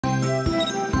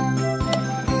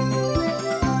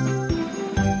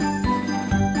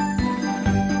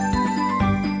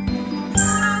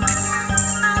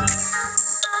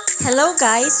Hello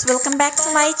guys, welcome back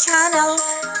to my channel.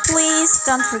 Please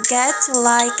don't forget to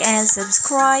like and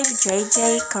subscribe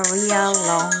JJ Korea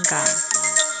Longa.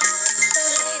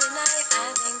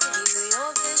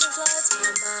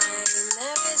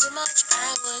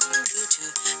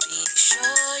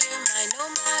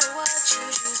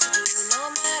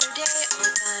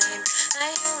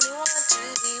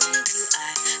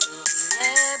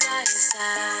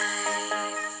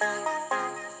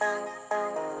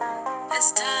 As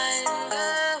time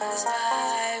goes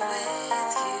by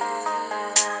with you,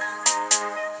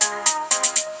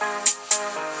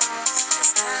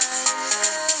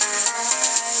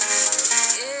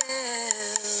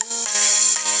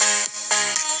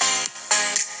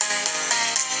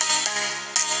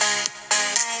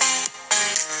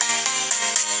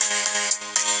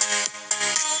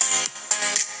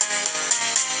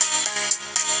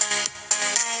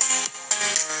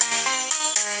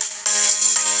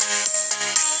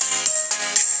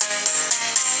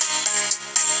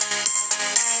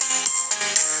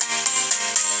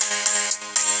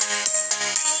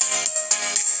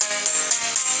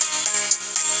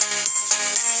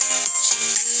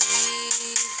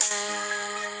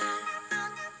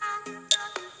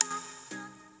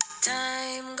 as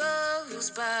time goes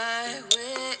by with you, time goes by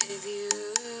with you.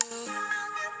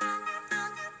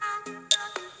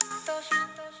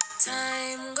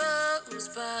 Time goes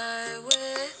by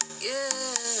with you.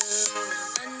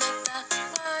 Anata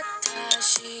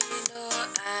watashi no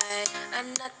ai.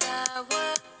 Anata wa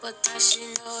watashi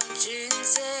no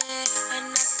jinsei.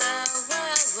 Anata wa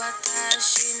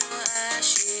watashi no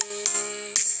ashi.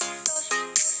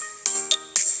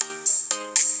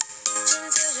 千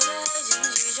次交代，紧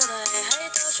急交代，还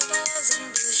到手代，怎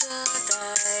不舍代？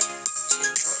请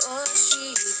我惜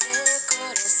でく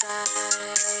ださ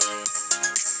い。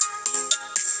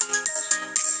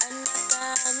あなた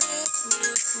に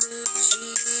夢中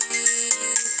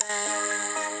だ。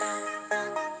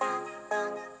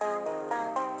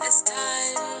As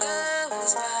time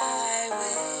goes by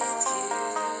with you.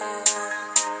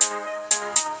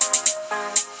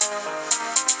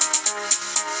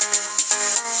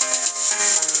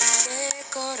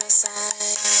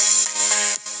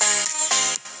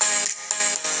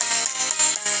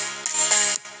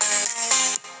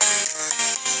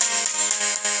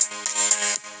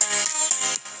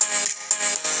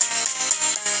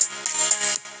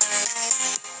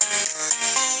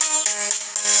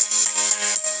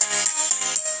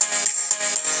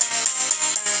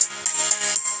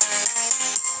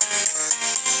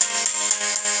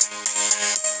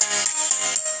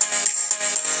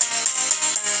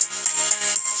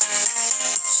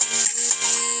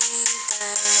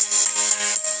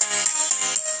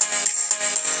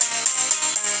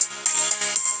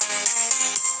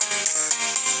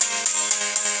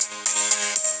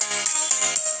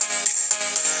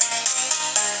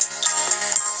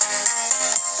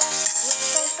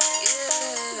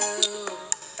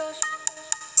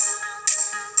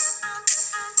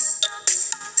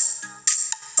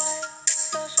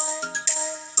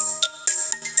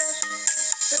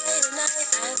 Late at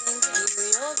night, I think of you.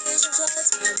 Your vision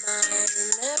floods my mind.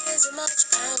 There isn't much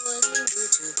I wouldn't do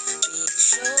to be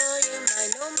sure you're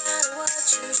mine. No matter what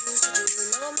you choose to do,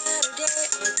 no matter day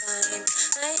or time,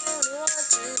 I only want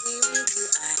to be with you.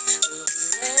 I will be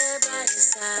there by your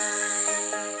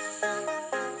side.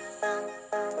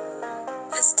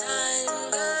 As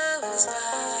time goes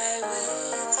by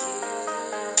with you.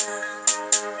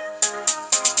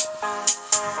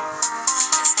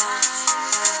 As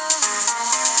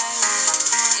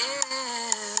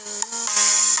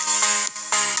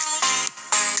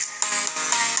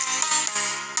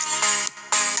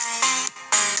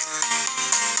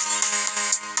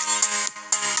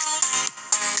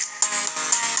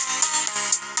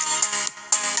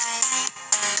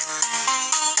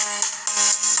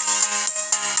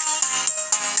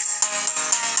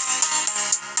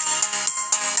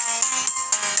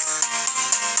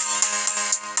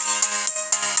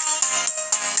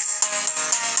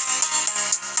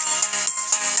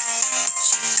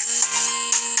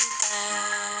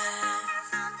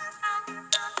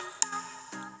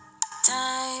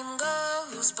time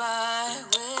goes by with Time goes by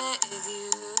with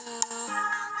you.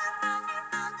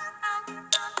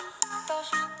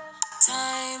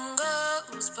 Time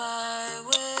goes by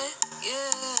with you.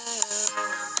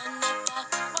 Anata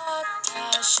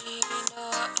watashi no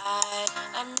ai.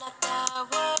 Anata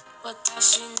wa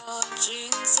watashi no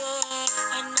jinsei.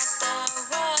 Anata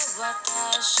wa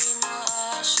watashi no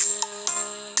ashi.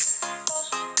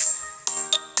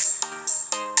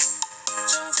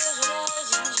 千次交代，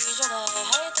紧急交代，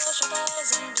还到手代，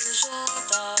怎不舍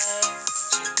代？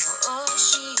请我惜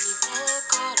代。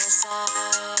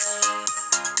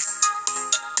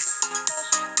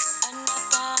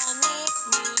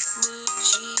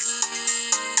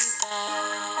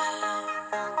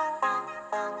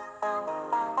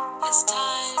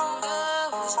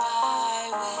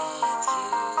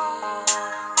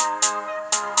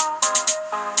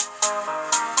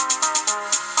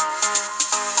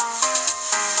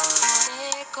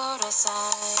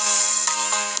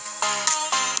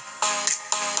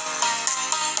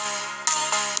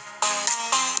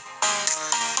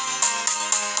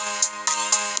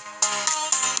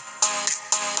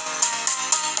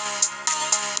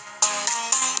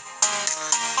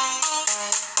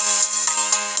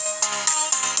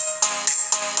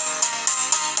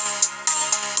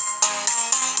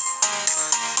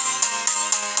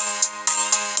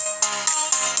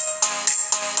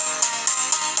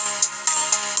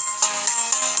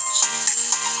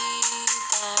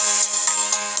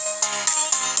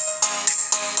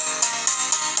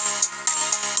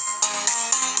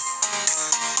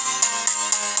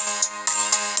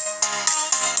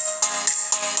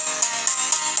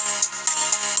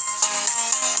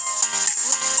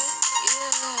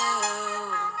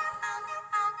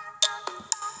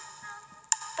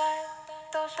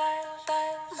Late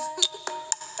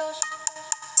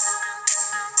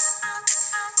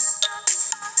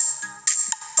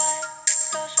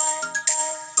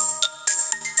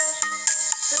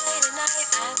at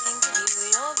night, I think of you.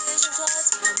 Your vision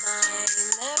floods my mind.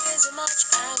 There isn't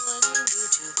much I wouldn't do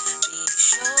to be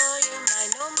sure you're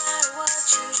mine. No matter what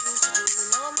you choose to do,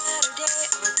 no matter day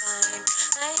or time,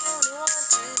 I only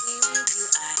want to be with you.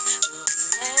 I will be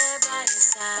there by your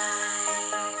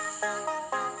side.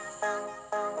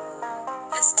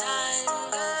 As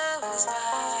time goes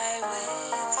by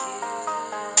with you.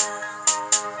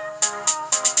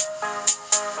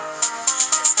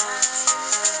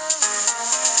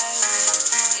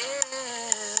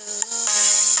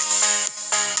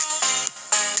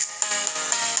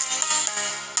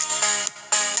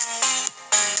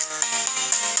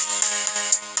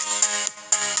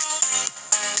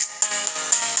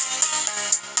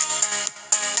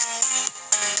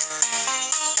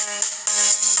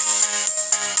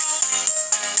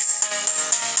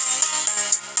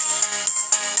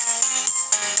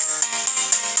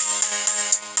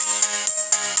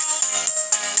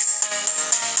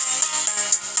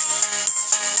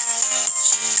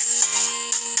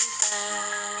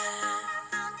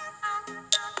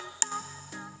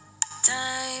 As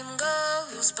time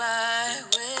goes by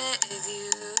with Time goes by with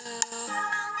you.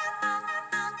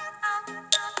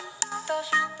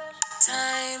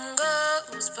 Time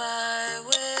goes by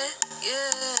with you.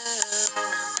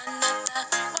 Anata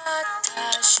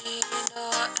watashi no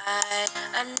ai.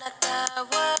 Anata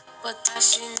wa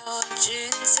watashi no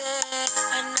jinsei.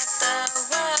 Anata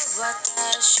wa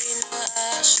watashi no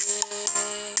ashi.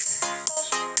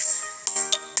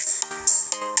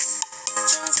 镜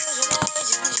子就来，惊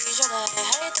喜就来，海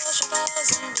盗说大，怎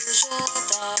不说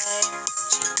带？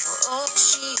心を押し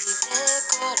て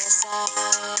ください。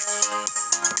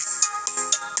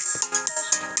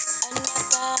あな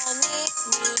たに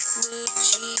夢中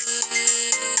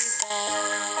だ。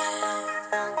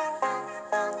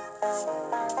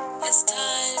As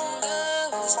time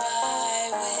goes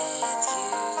by with you.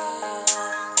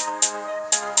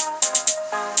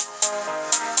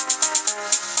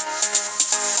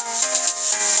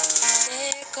 で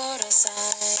ください。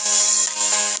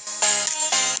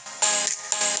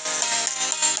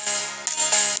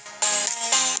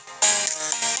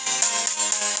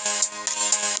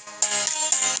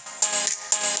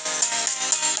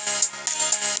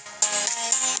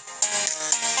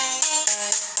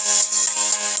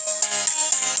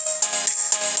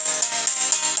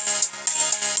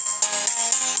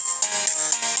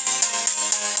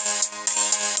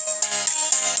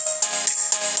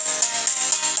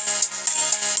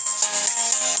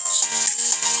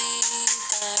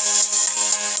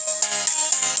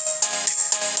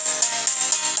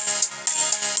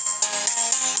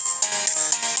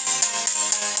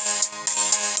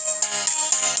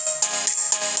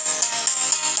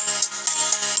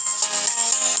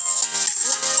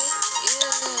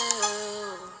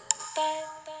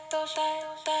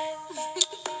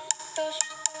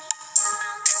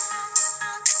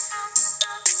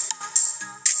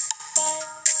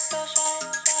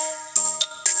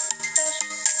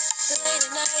Late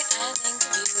at night, I think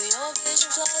of you. Your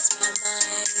vision floods my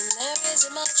mind. There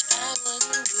isn't much I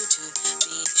wouldn't do to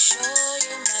be sure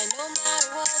you're mine. No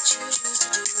matter what you choose to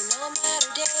do, no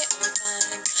matter day or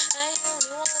time, I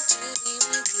only want to be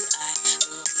with you. I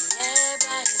will be there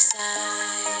by your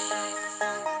side.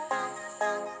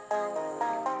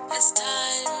 As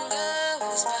time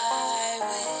goes by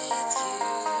with you.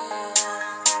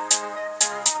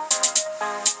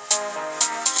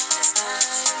 As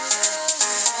time goes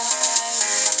by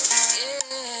with you.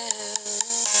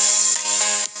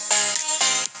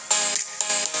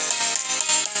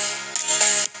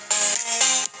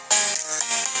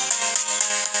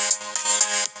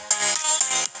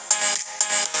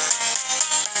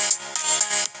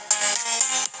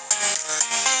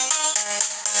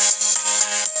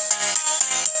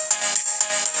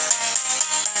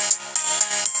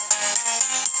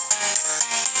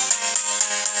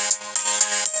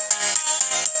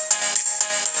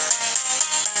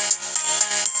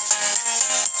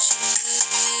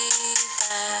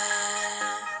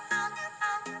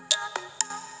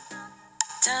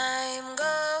 Time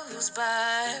goes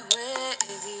by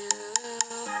with you.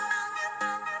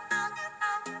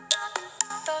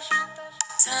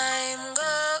 Time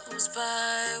goes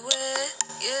by with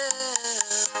you.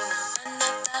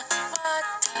 Anata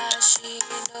watashi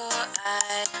no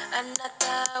ai.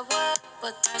 Anata wa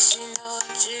watashi no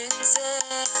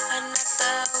jinsei.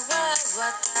 Anata wa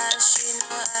watashi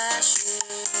no ashi.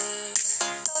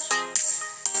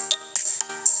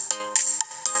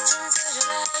 镜子就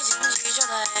来，经济状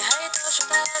态，还都说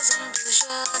他总不说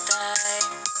带，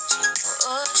心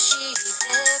を押して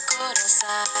くださ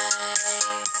い。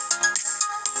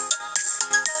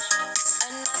あ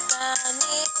なたに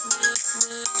夢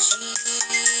中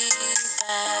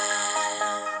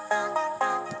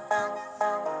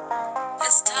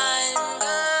As time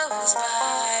goes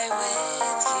by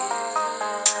with you,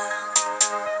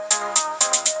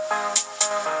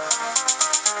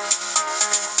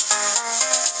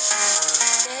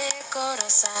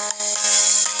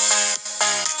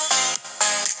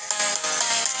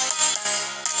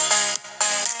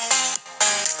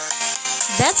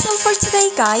 That's all for today,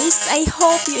 guys. I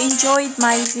hope you enjoyed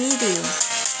my video.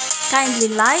 Kindly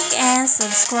like and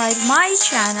subscribe my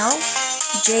channel,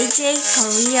 JJ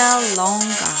Korea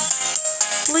Longa.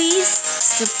 Please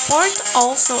support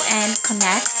also and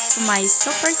connect to my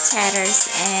super chatters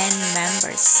and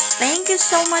members. Thank you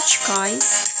so much, guys.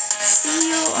 See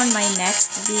you on my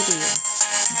next video.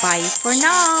 Bye for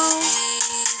now.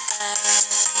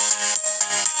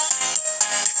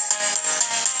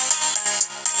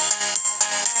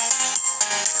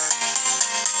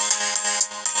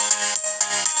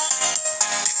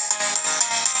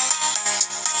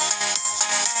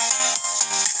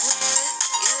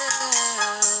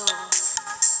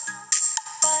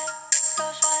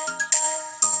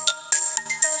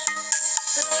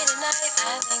 Late at night,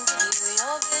 I think of you.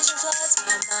 Your vision floods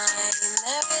my mind.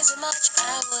 There isn't much